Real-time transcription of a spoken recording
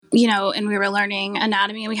and we were learning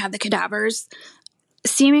anatomy and we had the cadavers.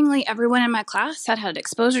 Seemingly everyone in my class had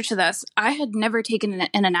exposure to this. I had never taken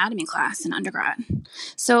an anatomy class in undergrad.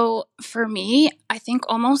 So for me, I think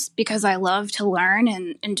almost because I love to learn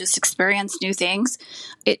and just experience new things,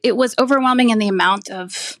 it was overwhelming in the amount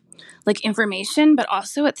of information, but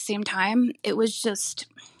also at the same time, it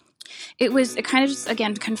kind of just,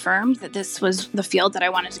 again, confirmed that this was the field that I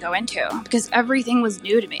wanted to go into because everything was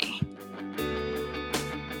new to me.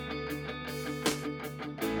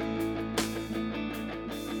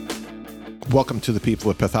 Welcome to the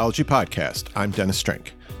People of Pathology podcast. I'm Dennis Strink.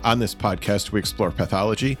 On this podcast, we explore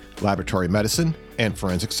pathology, laboratory medicine, and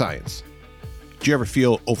forensic science. Do you ever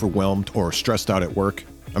feel overwhelmed or stressed out at work?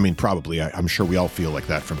 I mean, probably. I'm sure we all feel like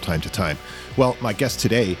that from time to time. Well, my guest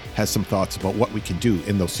today has some thoughts about what we can do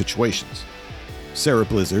in those situations. Sarah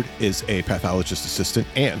Blizzard is a pathologist assistant,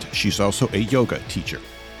 and she's also a yoga teacher.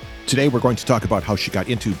 Today, we're going to talk about how she got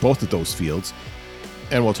into both of those fields,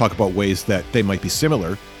 and we'll talk about ways that they might be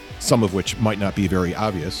similar, some of which might not be very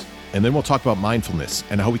obvious. And then we'll talk about mindfulness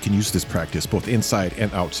and how we can use this practice both inside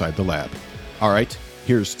and outside the lab. All right,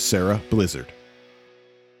 here's Sarah Blizzard.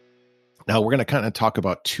 Now, we're going to kind of talk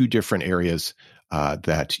about two different areas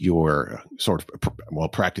that you're sort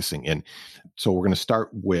of, practicing in. So we're going to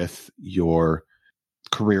start with your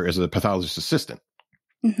career as a pathologist assistant.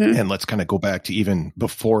 Mm-hmm. And let's kind of go back to even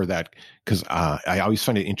before that, because I always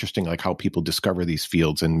find it interesting, like how people discover these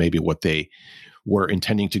fields and maybe what they were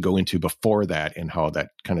intending to go into before that and how that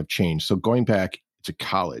kind of changed. So going back to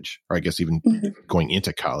college, or I guess even going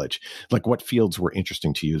into college, like what fields were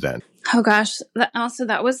interesting to you then? Oh gosh,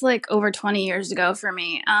 that was like over 20 years ago for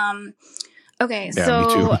me. Okay, yeah, so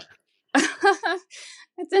me too.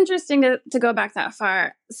 It's interesting to go back that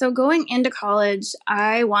far. So going into college,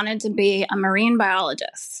 I wanted to be a marine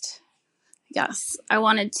biologist. Yes, I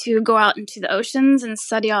wanted to go out into the oceans and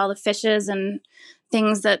study all the fishes and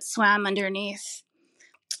things that swam underneath.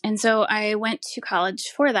 And so I went to college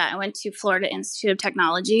for that. I went to Florida Institute of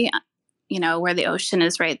Technology, where the ocean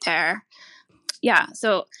is right there. Yeah.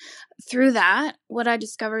 So through that, what I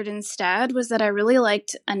discovered instead was that I really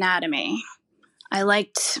liked anatomy. I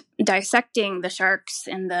liked dissecting the sharks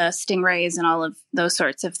and the stingrays and all of those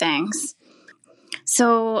sorts of things.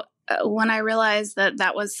 So when I realized that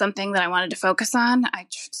that was something that I wanted to focus on, I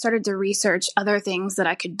started to research other things that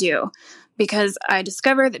I could do, because I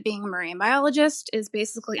discovered that being a marine biologist is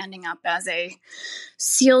basically ending up as a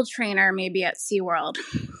SEAL trainer, maybe at SeaWorld.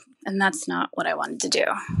 And that's not what I wanted to do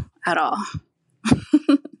at all.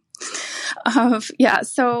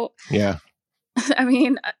 Yeah. I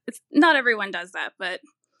mean, not everyone does that, but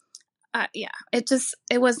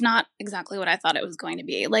it was not exactly what I thought it was going to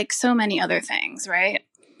be, like so many other things, right?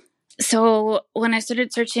 So when I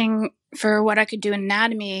started searching for what I could do in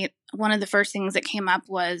anatomy, one of the first things that came up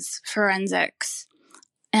was forensics.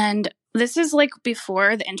 And this is like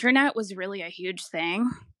before the internet was really a huge thing.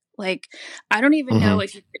 Like, I don't even know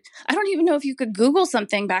if you could Google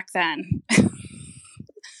something back then.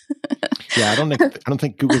 Yeah, I don't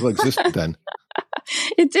think Google existed then.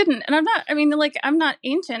 It didn't. And I'm not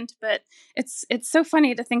ancient, but it's so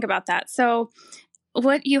funny to think about that. So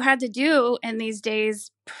what you had to do in these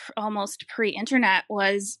days, almost pre-internet,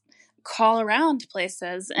 was call around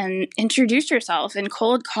places and introduce yourself and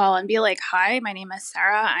cold call and be like, "Hi, my name is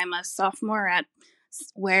Sarah. I'm a sophomore at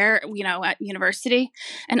university,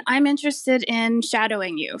 and I'm interested in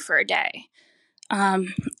shadowing you for a day."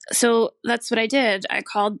 So that's what I did. I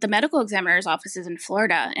called the medical examiner's offices in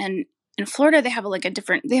Florida, and in Florida they have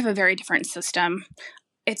a very different system.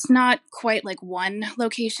 It's not quite like one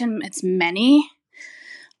location; it's many.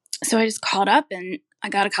 So I just called up and I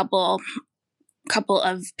got a couple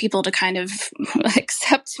of people to kind of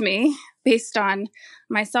accept me based on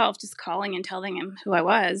myself just calling and telling him who I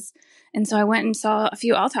was. And so I went and saw a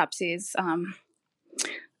few autopsies. That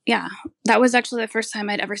was actually the first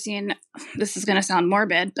time I'd ever seen, this is going to sound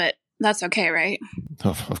morbid, but that's okay, right?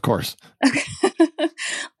 Of course. Okay.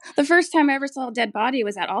 The first time I ever saw a dead body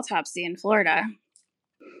was at autopsy in Florida.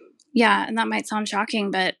 Yeah, and that might sound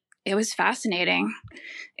shocking, but it was fascinating.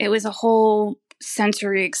 It was a whole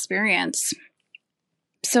sensory experience.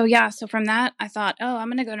 So from that, I thought, I'm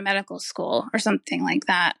going to go to medical school or something like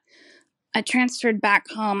that. I transferred back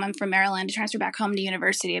home. I'm from Maryland. I transferred back home to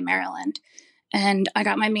University of Maryland. And I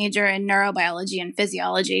got my major in neurobiology and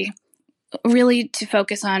physiology, really to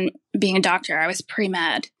focus on being a doctor. I was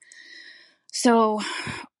pre-med. So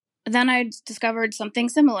then I discovered something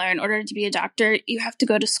similar. In order to be a doctor, you have to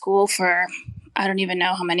go to school for, I don't even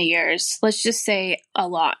know how many years. Let's just say a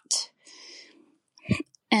lot.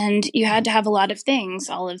 And you had to have a lot of things,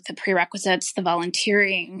 all of the prerequisites, the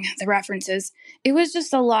volunteering, the references. It was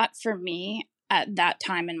just a lot for me at that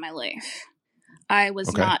time in my life. I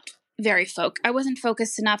was not I wasn't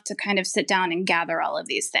focused enough to kind of sit down and gather all of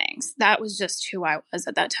these things. That was just who I was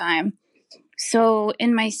at that time. So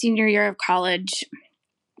in my senior year of college,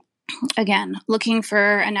 again, looking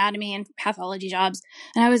for anatomy and pathology jobs.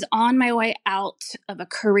 And I was on my way out of a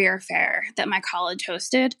career fair that my college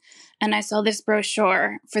hosted. And I saw this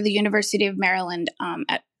brochure for the University of Maryland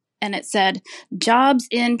and it said jobs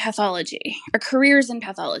in pathology or careers in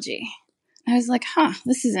pathology. I was like,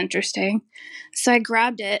 this is interesting. So I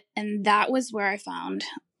grabbed it, and that was where I found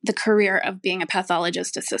the career of being a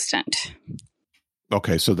pathologist assistant.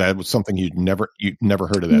 Okay, so that was something you'd never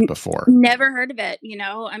heard of that before. Never heard of it.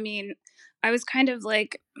 I mean, I was kind of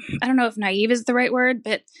like, I don't know if naive is the right word,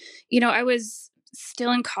 but I was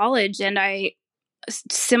still in college, and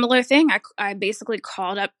similar thing. I basically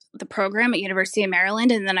called up the program at University of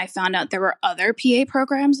Maryland, and then I found out there were other PA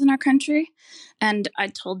programs in our country, and I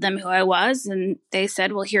told them who I was, and they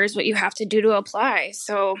said, well, here's what you have to do to apply.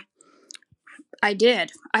 So I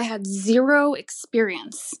did. I had zero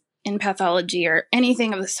experience in pathology or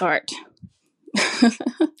anything of the sort.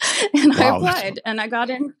 And I applied and I got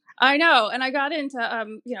in. I know. And I got into,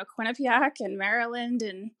 Quinnipiac and Maryland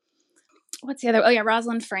and what's the other? Oh yeah.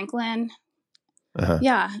 Rosalind Franklin. Uh-huh.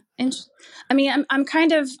 Yeah. And I mean, I'm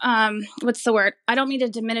kind of, what's the word? I don't mean to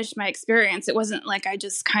diminish my experience. It wasn't like I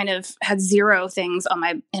just kind of had zero things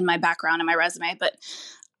in my background and my resume, but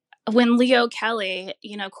when Leo Kelly,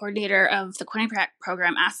 coordinator of the Quinnipiac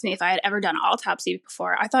program, asked me if I had ever done autopsy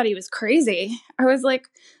before, I thought he was crazy. I was like,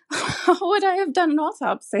 how would I have done an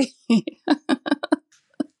autopsy?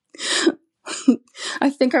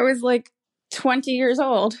 I think I was like 20 years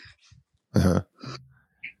old. Uh-huh.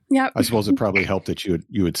 Yeah. I suppose it probably helped that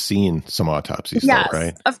you had seen some autopsies, yes, though,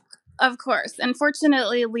 right? Of course. And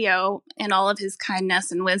fortunately, Leo, in all of his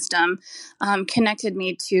kindness and wisdom, connected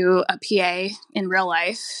me to a PA in real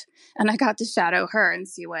life. And I got to shadow her and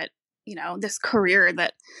see what, this career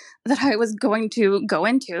that I was going to go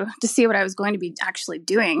into, to see what I was going to be actually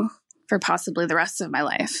doing for possibly the rest of my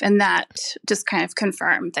life. And that just kind of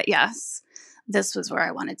confirmed that, yes, this was where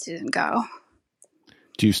I wanted to go.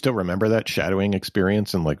 Do you still remember that shadowing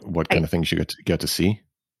experience and like what kind of things you get to see?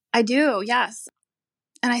 I do, yes.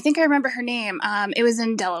 And I think I remember her name. It was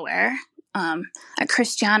in Delaware. At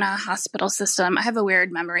Christiana Hospital System. I have a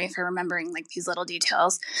weird memory for remembering like these little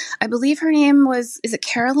details. I believe her name is it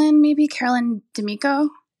Carolyn, maybe Carolyn D'Amico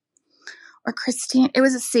or Christine? It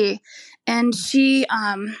was a C. And she,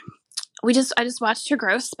 I just watched her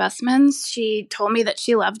grow specimens. She told me that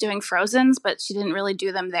she loved doing frozens, but she didn't really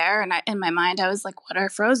do them there. And in my mind, I was like, what are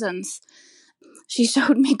frozens? She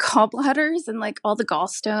showed me gallbladders and like all the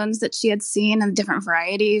gallstones that she had seen and different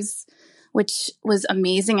varieties, which was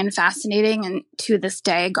amazing and fascinating. And to this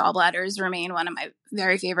day, gallbladders remain one of my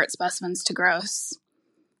very favorite specimens to gross.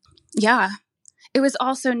 Yeah. It was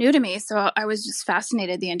all so new to me. So I was just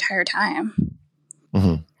fascinated the entire time.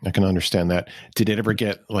 Mm-hmm. I can understand that. Did it ever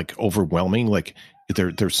get like overwhelming? Like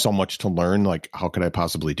there's so much to learn. Like, how could I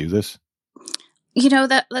possibly do this?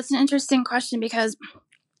 That's an interesting question because,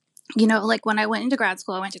 like when I went into grad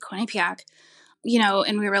school, I went to Quinnipiac,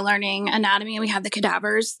 and we were learning anatomy and we had the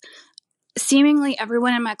cadavers. Seemingly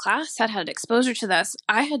everyone in my class had exposure to this.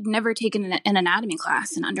 I had never taken an anatomy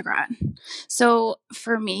class in undergrad. So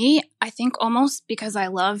for me, I think almost because I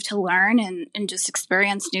love to learn and just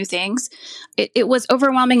experience new things, it was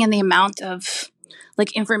overwhelming in the amount of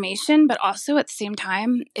like information, but also at the same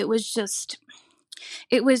time, it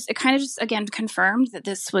kind of just, again, confirmed that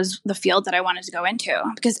this was the field that I wanted to go into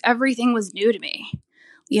because everything was new to me,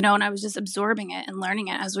 and I was just absorbing it and learning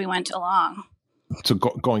it as we went along. So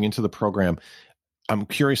going into the program, I'm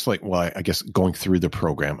curious, I guess going through the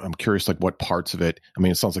program, I'm curious, what parts of it, I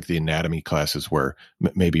mean, it sounds like the anatomy classes were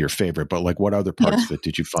maybe your favorite, but what other parts of it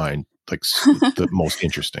did you find the most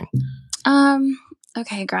interesting?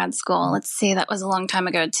 Okay, grad school. Let's see. That was a long time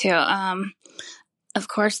ago too. Of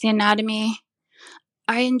course, the anatomy.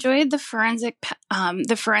 I enjoyed the forensic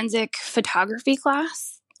photography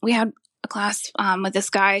class. We had a class with this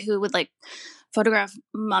guy who would photograph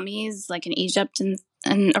mummies in Egypt and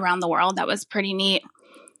around the world. That was pretty neat.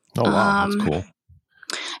 Oh, wow. That's cool.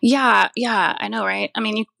 Yeah, I know, right? I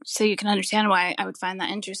mean, so you can understand why I would find that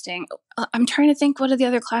interesting. I'm trying to think what are the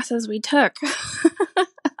other classes we took.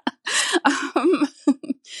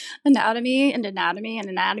 Anatomy.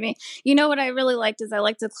 What I really liked is I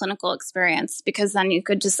liked the clinical experience because then you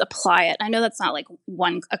could just apply it. I know that's not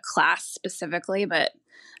a class specifically, but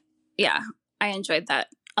yeah, I enjoyed that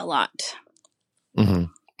a lot.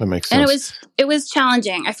 Mm-hmm. That makes And sense. it was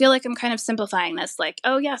challenging. I feel like I'm kind of simplifying this, like,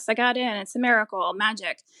 oh yes, I got in. It's a miracle,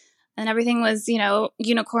 magic. And everything was,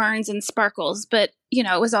 unicorns and sparkles. But,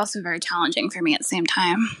 it was also very challenging for me at the same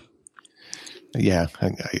time. Yeah,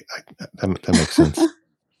 that makes sense.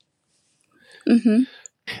 Mm-hmm.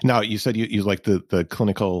 Now, you said you like the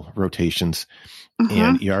clinical rotations,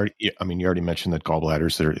 and you already mentioned that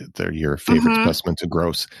gallbladders, they're your favorite specimen to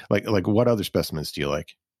gross. Like what other specimens do you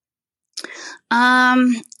like?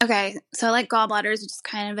 Okay. So I like gallbladders, which is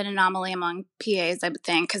kind of an anomaly among PAs, I would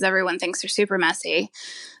think, because everyone thinks they're super messy.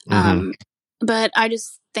 But I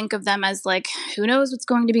just think of them as like, who knows what's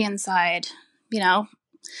going to be inside,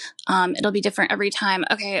 it'll be different every time.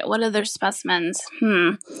 Okay. What other specimens?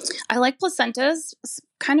 I like placentas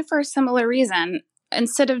kind of for a similar reason.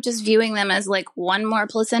 Instead of just viewing them as like one more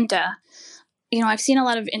placenta, I've seen a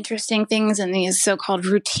lot of interesting things in these so-called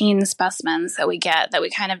routine specimens that we get that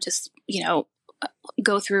we kind of just,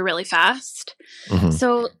 go through really fast.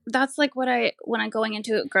 So that's like when I'm going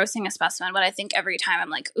into grossing a specimen, what I think every time I'm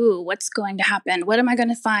like, ooh, what's going to happen? What am I going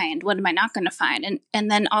to find? What am I not going to find?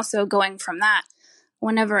 And then also going from that,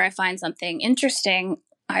 whenever I find something interesting,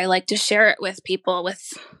 I like to share it with people,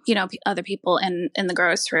 with, other people in the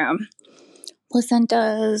gross room.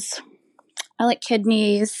 Placentas. I like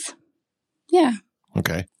kidneys. Yeah.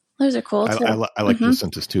 Okay. Those are cool too. I like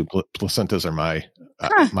placentas too. Placentas are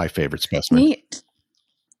my favorite specimen. Neat.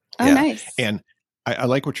 Oh, yeah. Nice. And I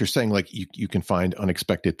like what you're saying. Like you can find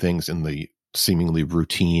unexpected things in the seemingly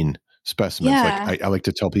routine specimens. Yeah. Like I like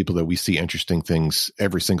to tell people that we see interesting things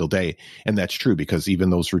every single day, and that's true because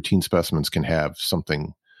even those routine specimens can have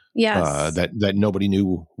something that nobody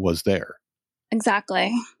knew was there.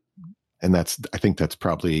 Exactly. And I think that's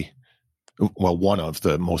probably one of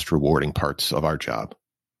the most rewarding parts of our job.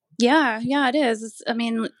 Yeah, it is.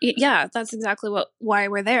 That's exactly why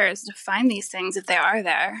we're there, is to find these things if they are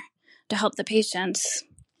there, to help the patients.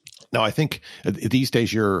 Now, I think these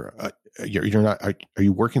days you're not. Are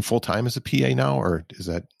you working full time as a PA now, or is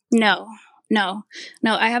that? No.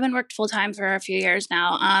 I haven't worked full time for a few years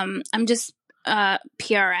now. I'm just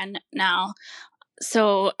PRN now.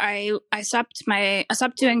 So I stopped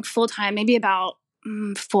doing full time maybe about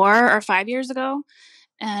 4 or 5 years ago.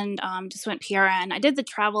 And just went PRN. I did the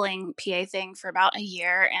traveling PA thing for about a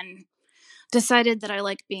year and decided that I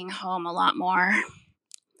like being home a lot more.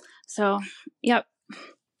 So, yep.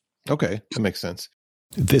 Okay, that makes sense.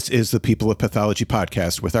 This is the People of Pathology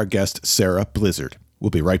podcast with our guest, Sarah Blizzard.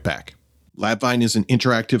 We'll be right back. LabVine is an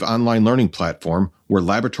interactive online learning platform where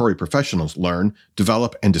laboratory professionals learn,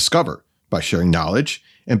 develop, and discover by sharing knowledge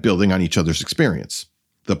and building on each other's experience.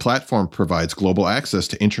 The platform provides global access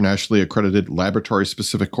to internationally accredited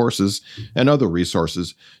laboratory-specific courses and other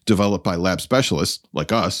resources developed by lab specialists,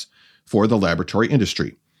 like us, for the laboratory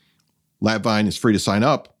industry. LabVine is free to sign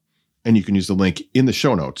up, and you can use the link in the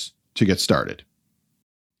show notes to get started.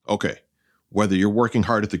 Okay, whether you're working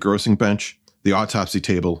hard at the grossing bench, the autopsy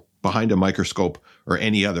table, behind a microscope, or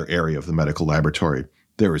any other area of the medical laboratory,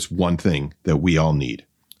 there is one thing that we all need: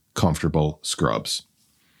 comfortable scrubs.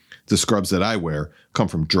 The scrubs that I wear come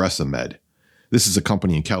from Dressamed. This is a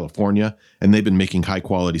company in California, and they've been making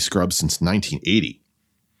high-quality scrubs since 1980.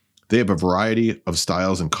 They have a variety of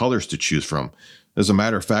styles and colors to choose from. As a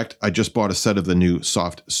matter of fact, I just bought a set of the new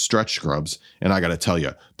soft stretch scrubs, and I got to tell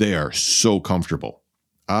you, they are so comfortable.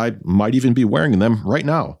 I might even be wearing them right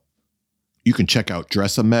now. You can check out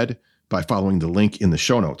Dressamed by following the link in the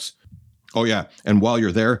show notes. Oh, yeah. And while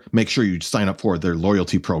you're there, make sure you sign up for their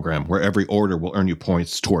loyalty program, where every order will earn you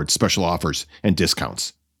points towards special offers and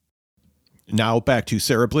discounts. Now back to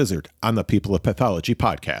Sarah Blizzard on the People of Pathology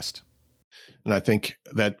podcast. And I think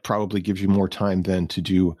that probably gives you more time then to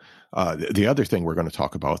do the other thing we're going to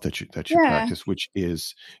talk about that you practice, which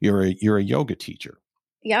is you're a yoga teacher.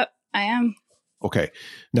 Yep, I am. Okay.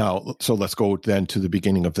 Now, so let's go then to the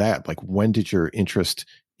beginning of that. Like, when did your interest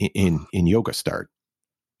in yoga start?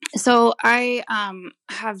 So I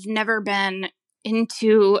have never been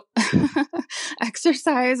into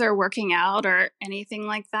exercise or working out or anything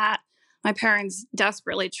like that. My parents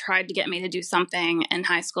desperately tried to get me to do something in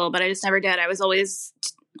high school, but I just never did. I was always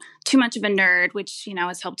too much of a nerd, which,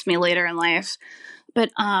 has helped me later in life.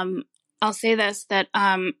 But I'll say this, that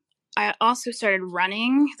I also started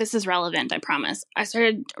running. This is relevant, I promise. I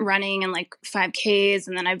started running in like 5Ks,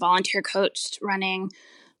 and then I volunteer coached running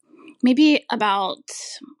maybe about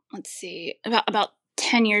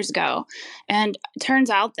 10 years ago. And it turns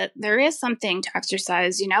out that there is something to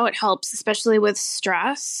exercise. It helps, especially with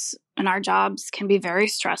stress. And our jobs can be very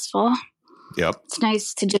stressful. Yep. It's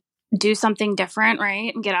nice to just do something different,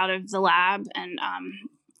 right? And get out of the lab and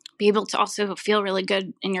be able to also feel really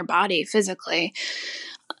good in your body physically.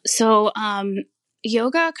 So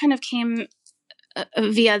yoga kind of came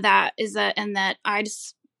via that, and that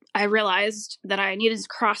I realized that I needed to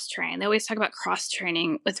cross train. They always talk about cross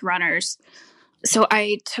training with runners. So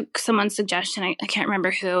I took someone's suggestion, I can't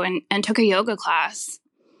remember who, and took a yoga class.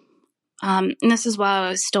 And this is while I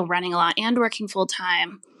was still running a lot and working full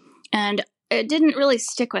time. And it didn't really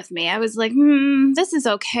stick with me. I was like, this is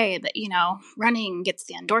okay. But, running gets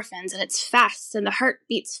the endorphins and it's fast and the heart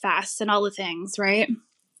beats fast and all the things, right?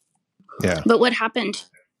 Yeah. But what happened?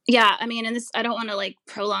 Yeah, I mean, and this, I don't want to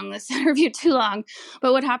prolong this interview too long,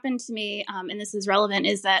 but what happened to me, and this is relevant,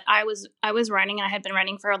 is that I was running, and I had been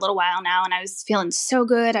running for a little while now, and I was feeling so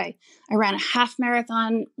good. I ran a half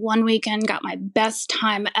marathon one weekend, got my best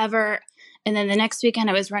time ever. And then the next weekend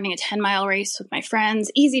I was running a 10-mile race with my friends.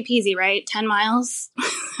 Easy peasy, right? 10 miles.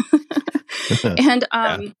 And,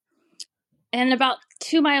 and about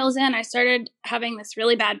 2 miles in, I started having this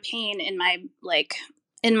really bad pain in my,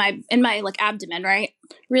 in my abdomen, right?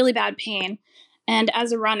 Really bad pain. And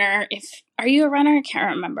as a runner, are you a runner? I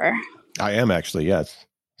can't remember. I am actually, yes.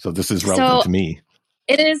 So this is relevant to me.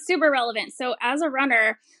 It is super relevant. So as a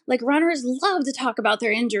runner, runners love to talk about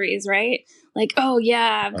their injuries, right? Oh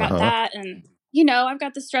yeah, I've got that. And I've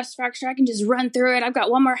got the stress fracture. I can just run through it. I've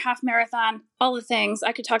got one more half marathon, all the things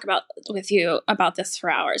I could talk about with you about this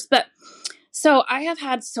for hours. But so I have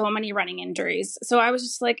had so many running injuries. So I was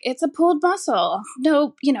just it's a pulled muscle.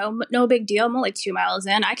 No, no big deal. I'm only 2 miles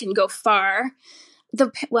in. I can go far.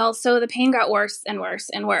 So the pain got worse and worse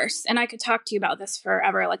and worse. And I could talk to you about this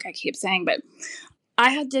forever, like I keep saying, but I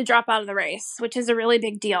had to drop out of the race, which is a really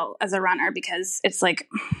big deal as a runner because it's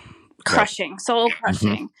crushing, soul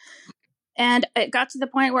crushing. Mm-hmm. And it got to the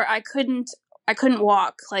point where I couldn't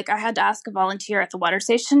walk. I had to ask a volunteer at the water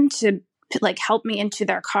station to help me into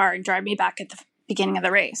their car and drive me back at the beginning of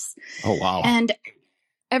the race. Oh, wow. And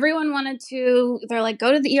everyone they're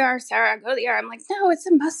go to the ER, Sarah, go to the ER. I'm no, it's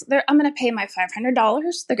a must. I'm going to pay my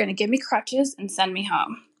 $500. They're going to give me crutches and send me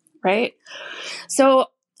home. Right. So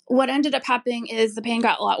what ended up happening is the pain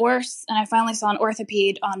got a lot worse. And I finally saw an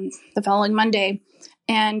orthoped on the following Monday.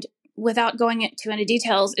 And without going into any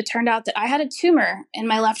details, it turned out that I had a tumor in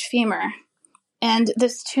my left femur. And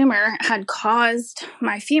this tumor had caused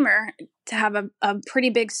my femur to have a pretty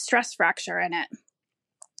big stress fracture in it.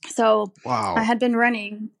 So wow. I had been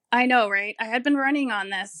running. I know, right? I had been running on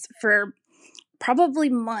this for probably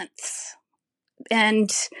months.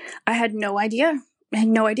 And I had no idea.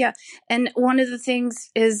 And one of the things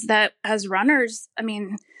is that as runners, I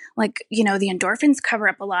mean, the endorphins cover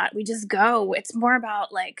up a lot. We just go. It's more about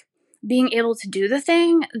being able to do the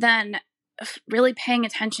thing than really paying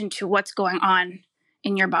attention to what's going on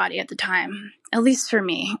in your body at the time, at least for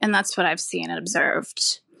me. And that's what I've seen and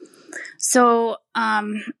observed. So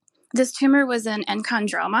this tumor was an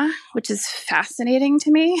enchondroma, which is fascinating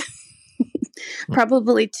to me,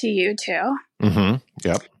 probably to you too. Mm-hmm.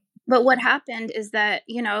 Yep. But what happened is that,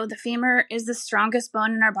 the femur is the strongest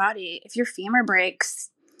bone in our body. If your femur breaks,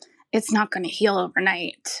 it's not going to heal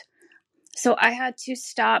overnight. So I had to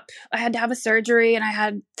stop. I had to have a surgery, and I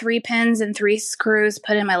had 3 pins and 3 screws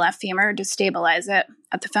put in my left femur to stabilize it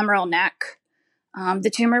at the femoral neck. The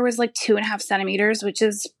tumor was 2.5 centimeters, which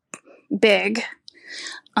is big.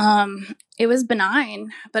 It was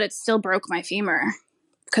benign, but it still broke my femur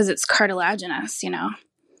because it's cartilaginous,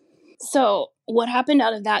 So what happened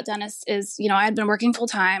out of that, Dennis, is, I had been working full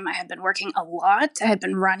time. I had been working a lot. I had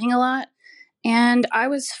been running a lot. And I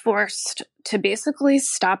was forced to basically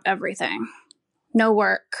stop everything. No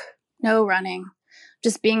work, no running,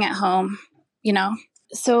 just being at home,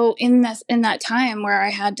 So in that time where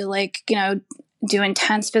I had to do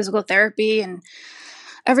intense physical therapy and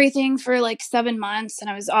everything for 7 months, and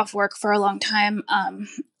I was off work for a long time,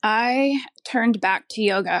 I turned back to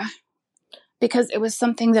yoga because it was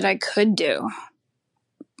something that I could do.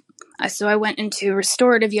 So I went into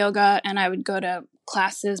restorative yoga, and I would go to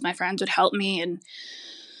classes. My friends would help me, and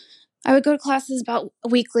I would go to classes about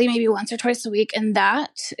weekly, maybe once or twice a week. And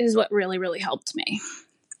that is what really, really helped me.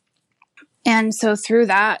 And so through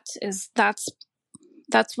that's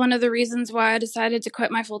one of the reasons why I decided to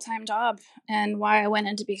quit my full-time job, and why I went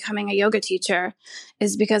into becoming a yoga teacher,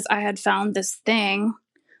 is because I had found this thing,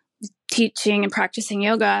 teaching and practicing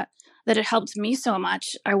yoga, that it helped me so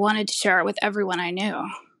much. I wanted to share it with everyone I knew.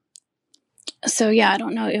 So yeah, I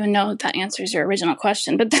don't even know if that answers your original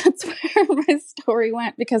question, but that's where my story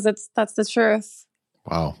went, because that's the truth.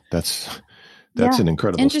 Wow. That's an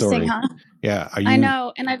incredible Interesting, story. Huh? Yeah. I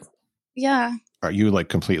know. And Are you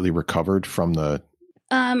completely recovered from the?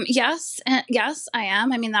 Yes. Yes, I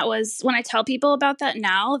am. I mean, that was when I tell people about that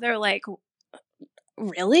now, they're like,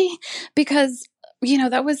 really? Because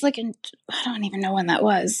that was like I don't even know when that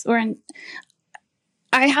was.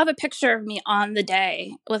 I have a picture of me on the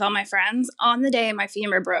day with all my friends on the day my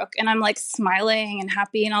femur broke, and I'm like smiling and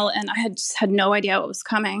happy and all, and I just had no idea what was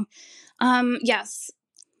coming. Yes,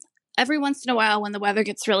 every once in a while when the weather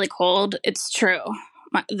gets really cold, it's true.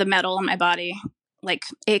 The metal in my body like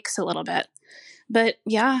aches a little bit, but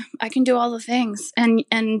yeah, I can do all the things, and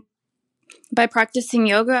by practicing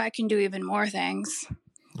yoga, I can do even more things.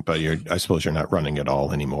 But I suppose you're not running at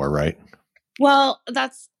all anymore, right? Well,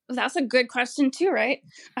 that's a good question too, right?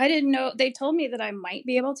 I didn't know. They told me that I might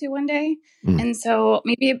be able to one day. And so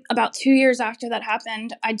maybe about 2 years after that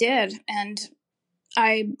happened, I did. And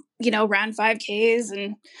I, ran 5Ks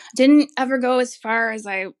and didn't ever go as far as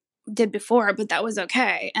I did before, but that was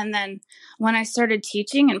okay. And then when I started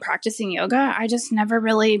teaching and practicing yoga, I just never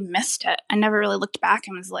really missed it. I never really looked back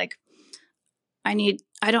and was like, I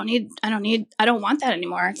don't want that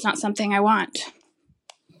anymore. It's not something I want.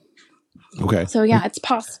 Okay. So yeah, it's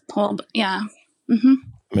possible, but yeah. Mm-hmm.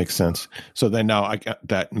 Makes sense. So then now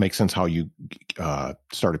that makes sense how you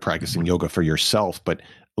started practicing yoga for yourself, but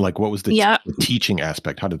like what was the teaching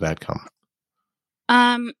aspect? How did that come?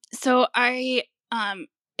 So I,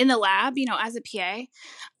 in the lab, as a PA,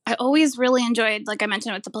 I always really enjoyed, like I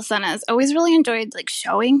mentioned with the placentas, always really enjoyed like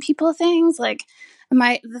showing people things. Like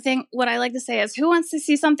what I like to say is, who wants to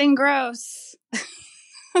see something gross?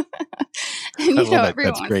 And I love that.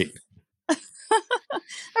 That's great.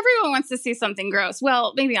 Everyone wants to see something gross.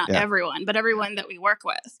 Well, maybe not everyone, but everyone that we work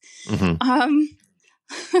with. Mm-hmm.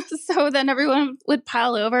 So then everyone would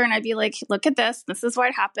pile over and I'd be like, look at this. This is why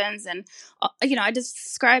it happens. And, I just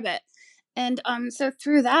describe it. And so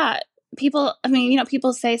through that, people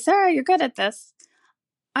say, Sarah, you're good at this.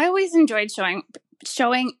 I always enjoyed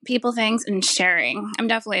showing people things and sharing. I'm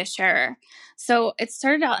definitely a sharer. So it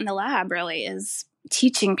started out in the lab really is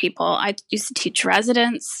teaching people. I used to teach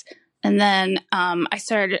residents. And then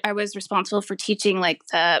I was responsible for teaching like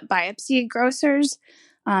the biopsy grossers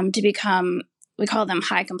to become, we call them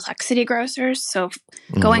high complexity grossers. So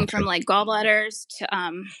going from like gallbladders to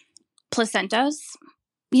placentas,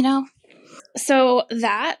 So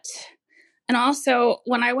that, and also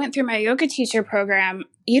when I went through my yoga teacher program,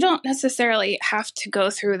 you don't necessarily have to go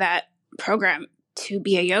through that program to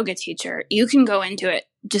be a yoga teacher. You can go into it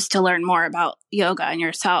just to learn more about yoga and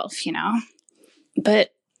yourself, But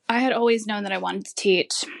I had always known that I wanted to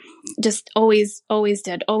teach. Just always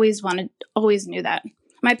did. Always knew that.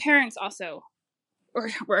 My parents also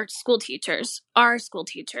were school teachers, are school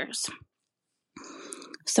teachers.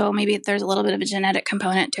 So maybe there's a little bit of a genetic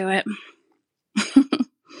component to it.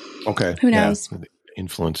 Okay. Who knows? Yeah.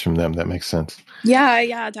 Influence from them. That makes sense.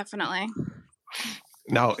 Yeah, definitely.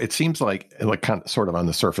 Now, it seems like kind of sort of on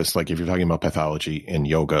the surface, like if you're talking about pathology and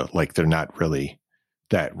yoga, like they're not really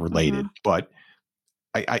that related. Mm-hmm. But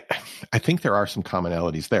I think there are some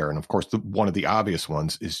commonalities there. And of course, one of the obvious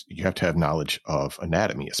ones is you have to have knowledge of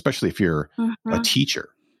anatomy, especially if you're a teacher.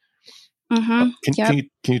 Mm-hmm.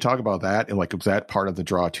 Can you talk about that? And like, was that part of the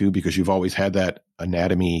draw too? Because you've always had that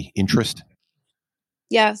anatomy interest?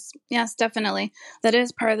 Yes, definitely. That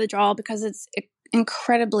is part of the draw because it's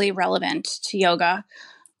incredibly relevant to yoga.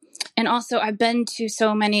 And also I've been to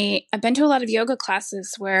a lot of yoga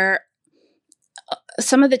classes where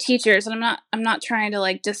some of the teachers, and I'm not trying to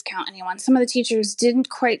like discount anyone, some of the teachers didn't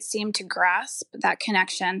quite seem to grasp that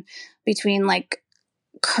connection between like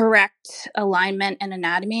correct alignment and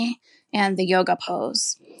anatomy and the yoga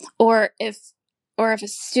pose. Or if a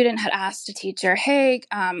student had asked a teacher, hey,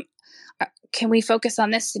 can we focus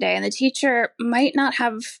on this today? And the teacher might not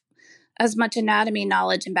have as much anatomy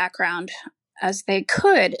knowledge and background as they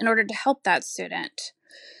could in order to help that student.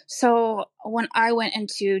 So when I went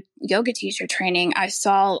into yoga teacher training, I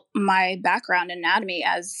saw my background in anatomy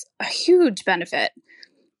as a huge benefit,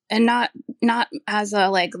 and not as a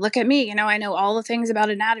like, look at me, I know all the things about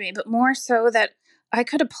anatomy, but more so that I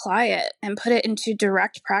could apply it and put it into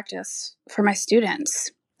direct practice for my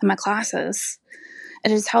students in my classes.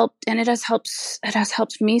 It has helped, and it has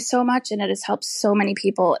helped me so much, and it has helped so many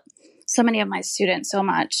people, so many of my students so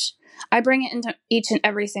much. I bring it into each and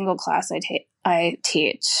every single class I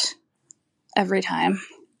teach every time.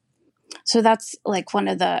 So that's like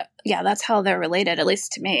that's how they're related, at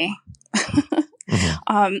least to me.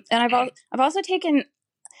 Mm-hmm. And I've also taken,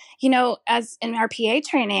 as in our PA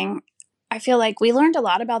training, I feel like we learned a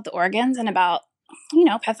lot about the organs and about,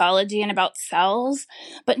 pathology and about cells,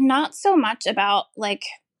 but not so much about like,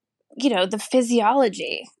 the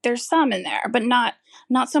physiology. There's some in there, but not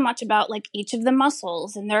so much about like each of the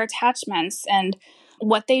muscles and their attachments and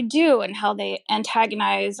what they do and how they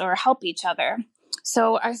antagonize or help each other.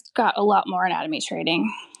 So I got a lot more anatomy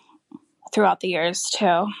training throughout the years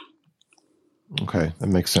too. Okay, that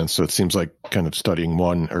makes sense. So it seems like kind of studying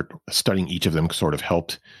one or studying each of them sort of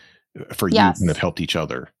helped for you, Yes, kind of helped each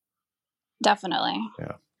other. definitely.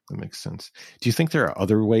 Yeah, that makes sense. Do you think there are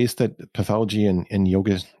other ways that pathology and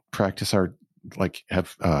yoga practice are like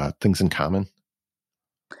have things in common?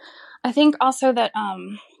 I think also that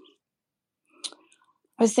I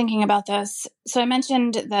was thinking about this. So I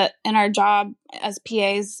mentioned that in our job as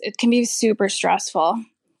PAs, it can be super stressful.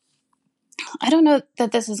 I don't know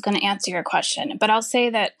that this is going to answer your question, but I'll say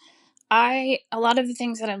that a lot of the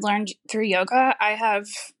things that I've learned through yoga, I have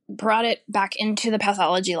brought it back into the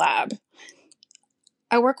pathology lab.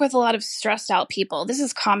 I work with a lot of stressed out people. This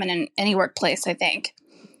is common in any workplace, I think.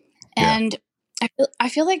 Yeah. And I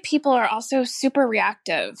feel like people are also super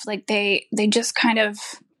reactive. Like they just kind of,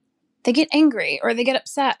 they get angry or they get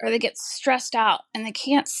upset or they get stressed out and they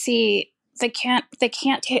can't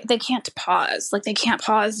pause. Like they can't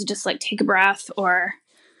pause to just like take a breath or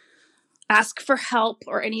ask for help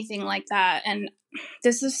or anything like that. And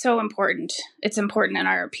this is so important. It's important in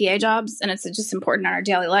our PA jobs and it's just important in our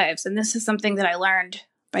daily lives. And this is something that I learned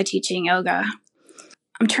by teaching yoga.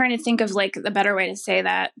 I'm trying to think of like the better way to say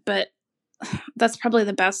that, but that's probably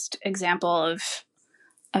the best example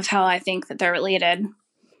of how I think that they're related.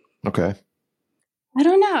 Okay. I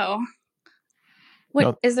don't know. What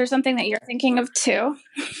No. is there something that you're thinking of too?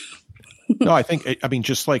 No, I mean,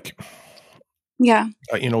 just like, Yeah.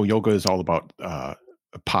 Yoga is all about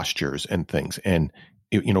postures and things. And,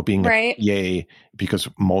 being Right. a PA, because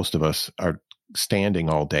most of us are standing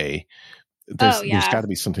all day, Oh, there's yeah. got to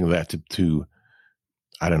be something of that to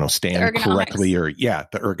I don't know, The stand ergonomics. correctly or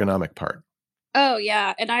the ergonomic part. Oh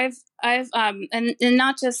yeah. And I've and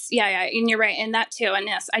not just yeah, and you're right, and that too. And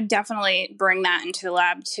yes, I definitely bring that into the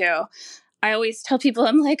lab too. I always tell people,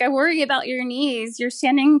 I'm like, I worry about your knees. You're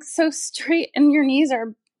standing so straight and your knees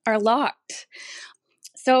are locked.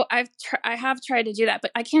 So I have tried to do that,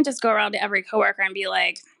 but I can't just go around to every coworker and be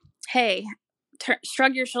like, hey,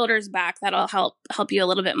 shrug your shoulders back. That'll help you a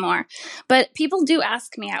little bit more. But people do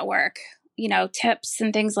ask me at work, tips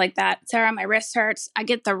and things like that. Sarah, my wrist hurts. I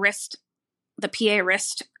get the PA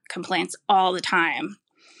wrist complaints all the time.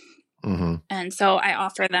 Mm-hmm. And so I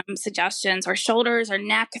offer them suggestions or shoulders or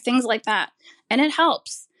neck, things like that. And it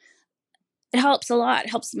helps. It helps a lot. It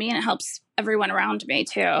helps me and it helps everyone around me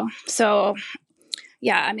too. So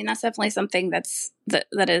yeah, I mean, that's definitely something that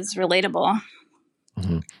is relatable.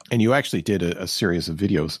 Mm-hmm. And you actually did a series of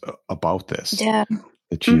videos about this. Yeah.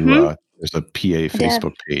 That you, there's a PA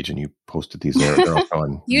Facebook page and you posted these there. They're also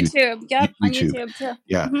on YouTube. Yep. On YouTube too.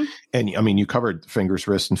 Yeah. Mm-hmm. And I mean, you covered fingers,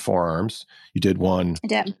 wrists, and forearms. You did one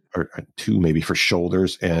or two maybe for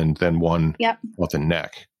shoulders and then one about the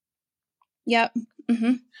neck. Yep.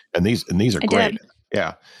 Mm-hmm. And these are great.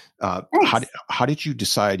 Yeah. How did you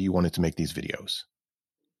decide you wanted to make these videos?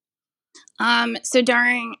 So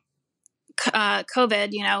during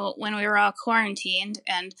COVID, when we were all quarantined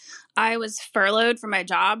and I was furloughed from my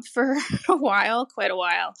job for quite a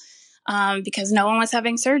while, because no one was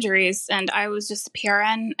having surgeries and I was just a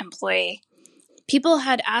PRN employee. People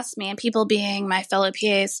had asked me, and people being my fellow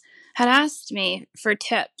PAs, had asked me for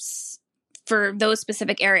tips for those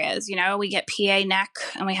specific areas. We get PA neck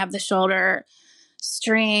and we have the shoulder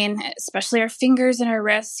strain, especially our fingers and our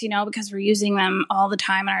wrists, because we're using them all the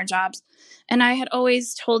time in our jobs. And I had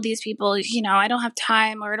always told these people, I don't have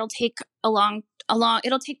time, or it'll take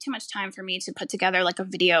it'll take too much time for me to put together like a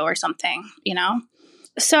video or something,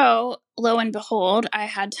 So lo and behold, I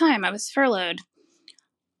had time. I was furloughed.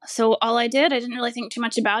 So all I didn't really think too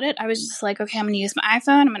much about it. I was just like, okay, I'm going to use my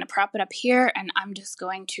iPhone. I'm going to prop it up here and I'm just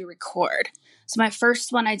going to record. So my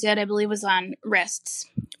first one I did, I believe, was on wrists,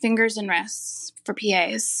 fingers and wrists for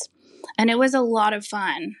PAs. And it was a lot of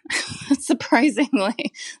fun, surprising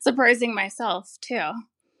myself too.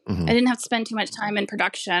 Mm-hmm. I didn't have to spend too much time in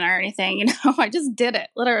production or anything, I just did it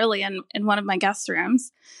literally in one of my guest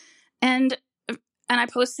rooms. And I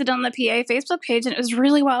posted on the PA Facebook page and it was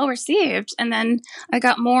really well received. And then I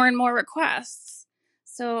got more and more requests.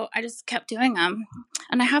 So I just kept doing them.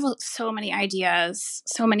 And I have so many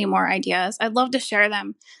more ideas. I'd love to share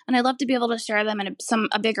them. And I'd love to be able to share them in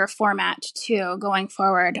a bigger format too, going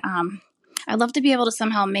forward. I'd love to be able to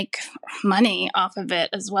somehow make money off of it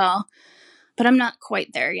as well. But I'm not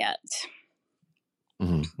quite there yet.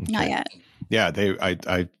 Mm-hmm. Okay. Not yet. Yeah,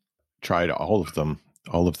 I tried all of them.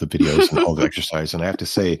 All of the videos and all the exercise. And I have to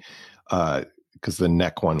say, because the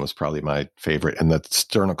neck one was probably my favorite, and the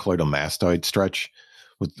sternocleidomastoid stretch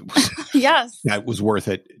was yes, that was worth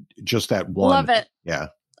it. Just that one. Love it. Yeah,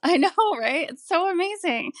 I know, right? It's so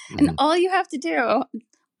amazing. Mm-hmm. And all you have to do,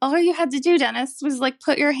 all you had to do, Dennis, was like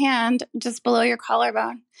put your hand just below your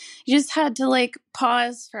collarbone. You just had to like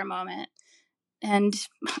pause for a moment. And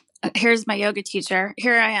here's my yoga teacher.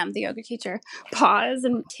 Here I am, the yoga teacher. Pause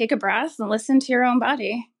and take a breath and listen to your own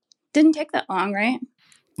body. Didn't take that long, right?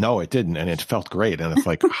 No, it didn't. And it felt great. And it's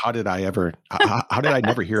like, how did I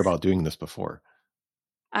never hear about doing this before?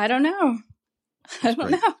 I don't know. I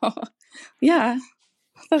don't know. Yeah.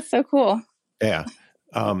 That's so cool. Yeah.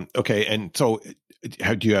 Okay. And so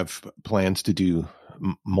do you have plans to do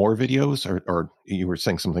more videos or you were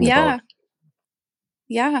saying something about?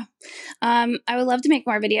 Yeah. I would love to make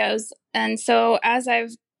more videos. And so as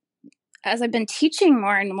I've been teaching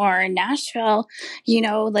more and more in Nashville,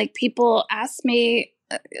 like people ask me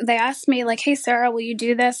like, hey, Sarah, will you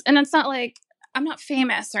do this? And it's not like I'm not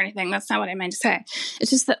famous or anything. That's not what I meant to say.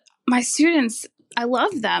 It's just that my students, I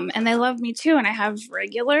love them and they love me too. And I have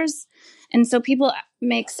regulars. And so people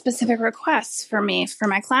make specific requests for me for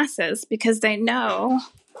my classes because they know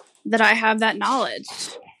that I have that knowledge,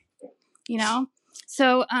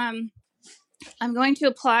 So I'm going to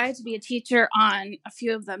apply to be a teacher on a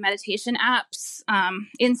few of the meditation apps.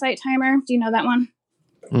 Insight Timer. Do you know that one?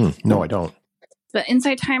 No, I don't. The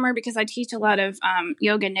Insight Timer, because I teach a lot of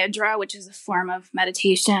yoga nidra, which is a form of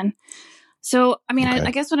meditation. So, I mean, okay.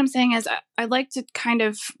 I guess what I'm saying is I'd like to kind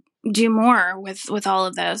of do more with all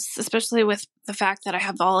of this, especially with the fact that I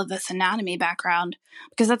have all of this anatomy background,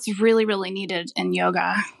 because that's really, really needed in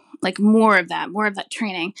yoga, like more of that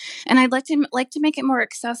training. And I'd like to make it more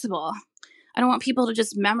accessible. I don't want people to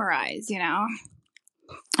just memorize,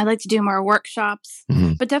 I'd like to do more workshops,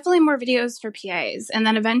 but definitely more videos for PAs. And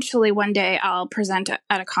then eventually one day I'll present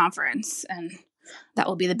at a conference, and that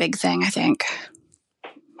will be the big thing, I think,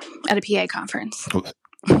 at a PA conference.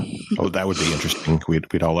 Oh, that would be interesting.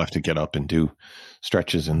 We'd all have to get up and do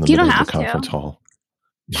stretches in the middle of the conference hall.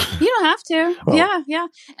 You don't have to. Well, yeah.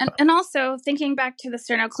 And also thinking back to the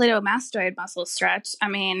sternocleidomastoid muscle stretch, I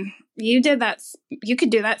mean, you did that. You could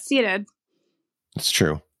do that seated. It's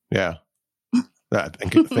true. Yeah. I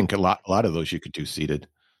think a lot of those you could do seated.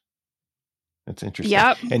 That's interesting.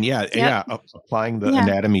 Yep. And applying the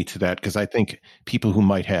anatomy to that, because I think people who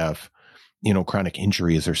might have, chronic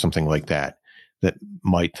injuries or something like that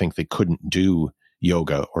might think they couldn't do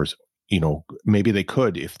yoga, or, maybe they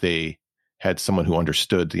could if they had someone who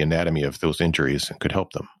understood the anatomy of those injuries and could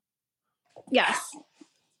help them. Yes.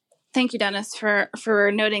 Thank you, Dennis, for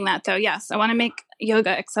noting that, though. Yes, I want to make yoga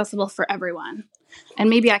accessible for everyone. And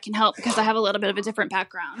maybe I can help because I have a little bit of a different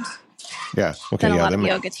background. Yeah. Okay. Than a lot of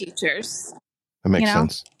yoga teachers. That makes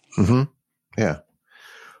sense. Mm-hmm. Yeah.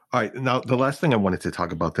 All right. Now, the last thing I wanted to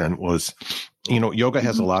talk about then was, yoga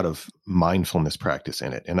has a lot of mindfulness practice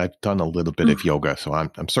in it. And I've done a little bit of yoga, so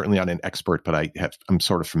I'm certainly not an expert, but I'm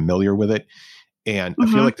sort of familiar with it. And I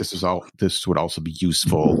feel like this would also be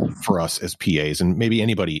useful for us as PAs and maybe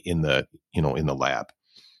anybody in the lab.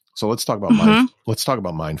 So let's talk about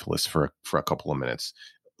mindfulness for a couple of minutes.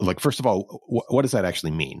 Like, first of all, what does that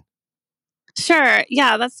actually mean? Sure.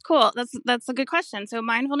 Yeah, that's cool. That's a good question. So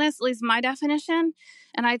mindfulness, at least my definition,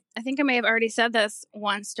 and I think I may have already said this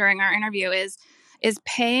once during our interview, is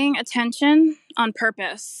paying attention on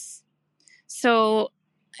purpose. So,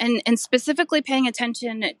 and specifically paying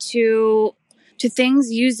attention to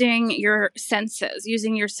things using your senses,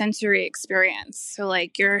 using your sensory experience. So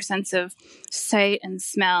like your sense of sight and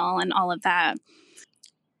smell and all of that.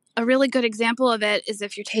 A really good example of it is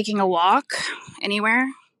if you're taking a walk anywhere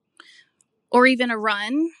or even a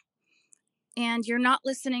run and you're not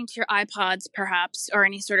listening to your iPods perhaps or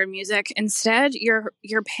any sort of music. Instead, you're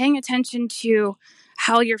paying attention to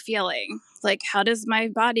how you're feeling. Like, how does my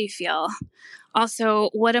body feel? Also,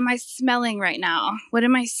 what am I smelling right now? What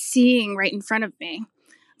am I seeing right in front of me?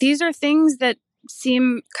 These are things that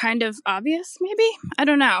seem kind of obvious, maybe? I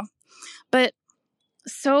don't know. But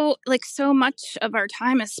so much of our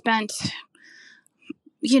time is spent,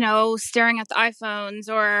 staring at the iPhones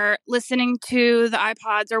or listening to the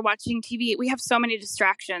iPods or watching TV. We have so many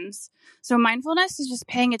distractions. So mindfulness is just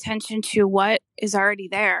paying attention to what is already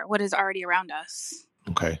there, what is already around us.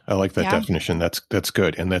 Okay. I like that definition. That's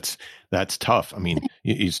good. And that's tough. I mean,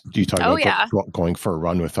 you talk about going for a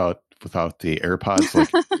run without the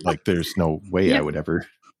AirPods. Like there's no way I would ever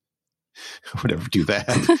do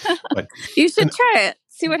that. But you should try it.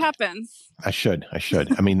 See what happens. I should.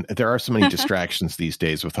 I mean, there are so many distractions these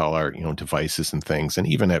days with all our, devices and things, and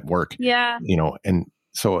even at work, and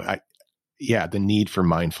so the need for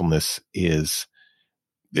mindfulness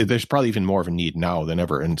there's probably even more of a need now than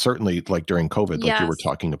ever. And certainly like during COVID, like you were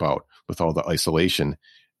talking about with all the isolation,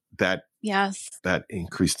 that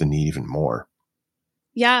increased the need even more.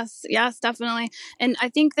 Yes, definitely. And I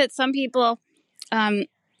think that some people,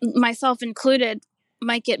 myself included,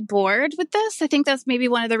 might get bored with this. I think that's maybe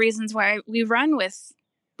one of the reasons why we run with,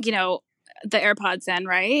 the AirPods in,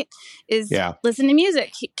 right? Is listen to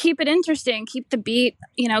music, keep it interesting, keep the beat,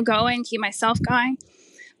 going, keep myself going.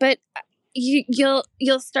 But you'll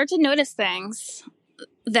start to notice things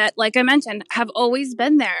that, like I mentioned, have always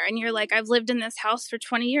been there. And you're like, I've lived in this house for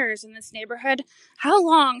 20 years in this neighborhood. How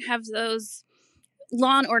long have those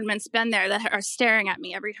lawn ornaments been there that are staring at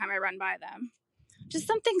me every time I run by them? Just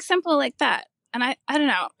something simple like that. And I don't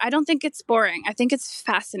know. I don't think it's boring. I think it's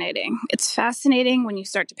fascinating. It's fascinating when you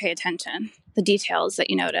start to pay attention, the details that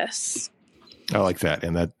you notice. I like that.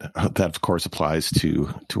 And that of course applies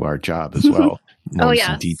to our job as well. Oh,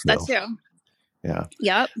 yeah. That's true. Yeah.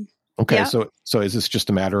 Yep. Okay. Yep. So is this just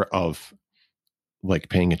a matter of like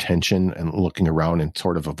paying attention and looking around and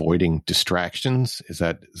sort of avoiding distractions? Is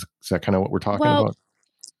that kind of what we're talking about?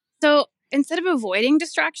 So instead of avoiding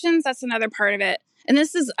distractions, that's another part of it. And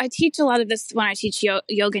I teach a lot of this when I teach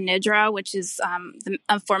Yoga Nidra, which is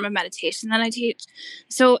a form of meditation that I teach.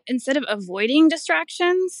 So instead of avoiding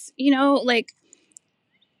distractions,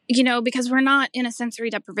 because we're not in a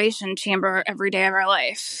sensory deprivation chamber every day of our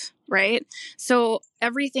life, right? So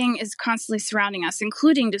everything is constantly surrounding us,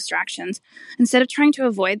 including distractions. Instead of trying to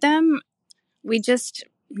avoid them, we just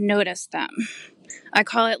notice them. I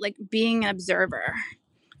call it like being an observer.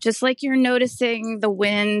 Just like you're noticing the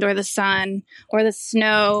wind or the sun or the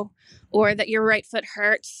snow or that your right foot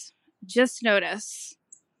hurts, just notice,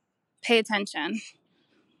 pay attention,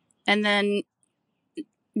 and then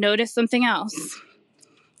notice something else.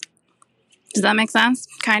 Does that make sense?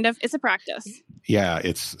 Kind of. It's a practice. Yeah,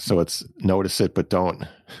 it's notice it, but don't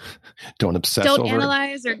obsess over it. Don't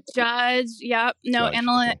analyze or judge. Yep. No,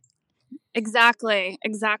 analyze. Exactly.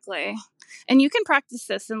 And you can practice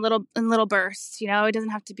this in little bursts. It doesn't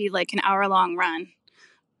have to be like an hour-long run.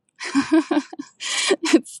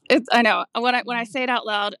 it's. I know when I say it out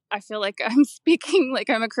loud, I feel like I'm speaking like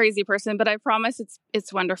I'm a crazy person, but I promise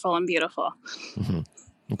it's wonderful and beautiful. Mm-hmm.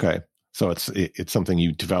 Okay, so it's something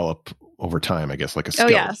you develop over time, I guess, like a skill. Oh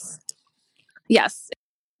yes.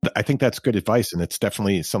 I think that's good advice, and it's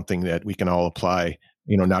definitely something that we can all apply.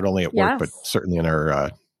 Not only at work, but certainly in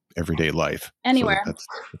our everyday life. Anywhere. So that's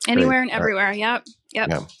anywhere great. And everywhere. Right. Yep.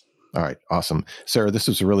 Yeah. All right. Awesome. Sarah, this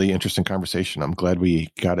was a really interesting conversation. I'm glad we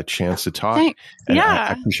got a chance to talk. Thanks. And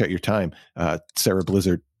I appreciate your time. Sarah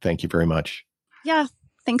Blizzard, thank you very much. Yeah.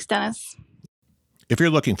 Thanks, Dennis. If you're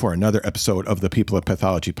looking for another episode of the People of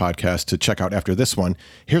Pathology podcast to check out after this one,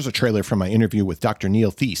 here's a trailer from my interview with Dr.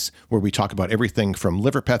 Neil Theis, where we talk about everything from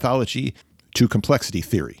liver pathology to complexity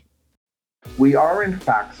theory. We are, in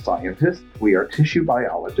fact, scientists. We are tissue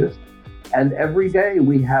biologists. And every day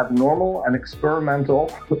we have normal and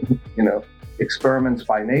experimental, experiments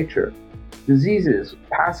by nature, diseases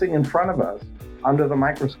passing in front of us under the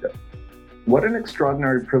microscope. What an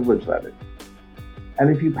extraordinary privilege that is. And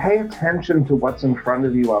if you pay attention to what's in front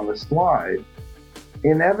of you on the slide,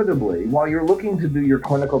 inevitably, while you're looking to do your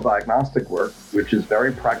clinical diagnostic work, which is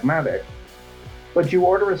very pragmatic, but you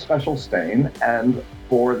order a special stain and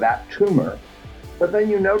for that tumor, but then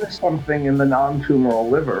you notice something in the non-tumoral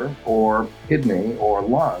liver or kidney or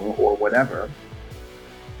lung or whatever,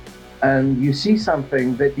 and you see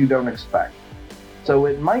something that you don't expect. So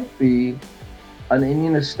it might be an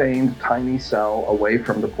immunostained tiny cell away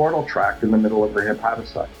from the portal tract in the middle of the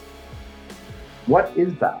hepatocyte. What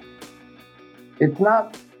is that? It's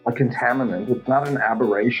not a contaminant, it's not an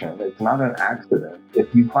aberration, it's not an accident.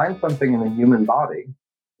 If you find something in the human body,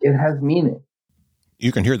 it has meaning.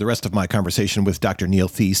 You can hear the rest of my conversation with Dr. Neil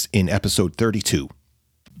Theis in episode 32.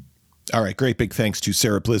 All right, great big thanks to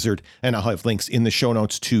Sarah Blizzard, and I'll have links in the show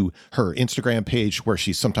notes to her Instagram page where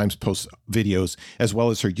she sometimes posts videos, as well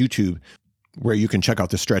as her YouTube, where you can check out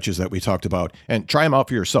the stretches that we talked about and try them out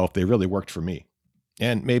for yourself. They really worked for me.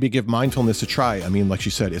 And maybe give mindfulness a try. I mean, like she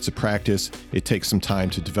said, it's a practice. It takes some time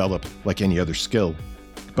to develop like any other skill,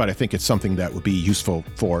 but I think it's something that would be useful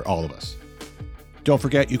for all of us. Don't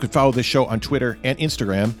forget, you can follow this show on Twitter and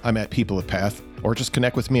Instagram. I'm at People of Path, or just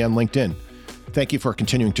connect with me on LinkedIn. Thank you for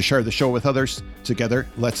continuing to share the show with others. Together,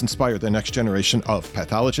 let's inspire the next generation of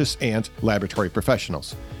pathologists and laboratory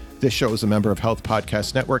professionals. This show is a member of Health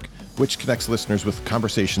Podcast Network, which connects listeners with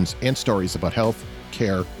conversations and stories about health,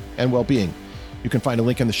 care, and well-being. You can find a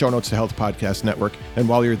link in the show notes to Health Podcast Network, and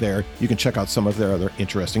while you're there, you can check out some of their other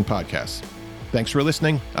interesting podcasts. Thanks for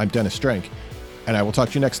listening. I'm Dennis Strank, and I will talk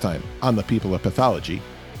to you next time on the People of Pathology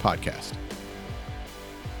podcast.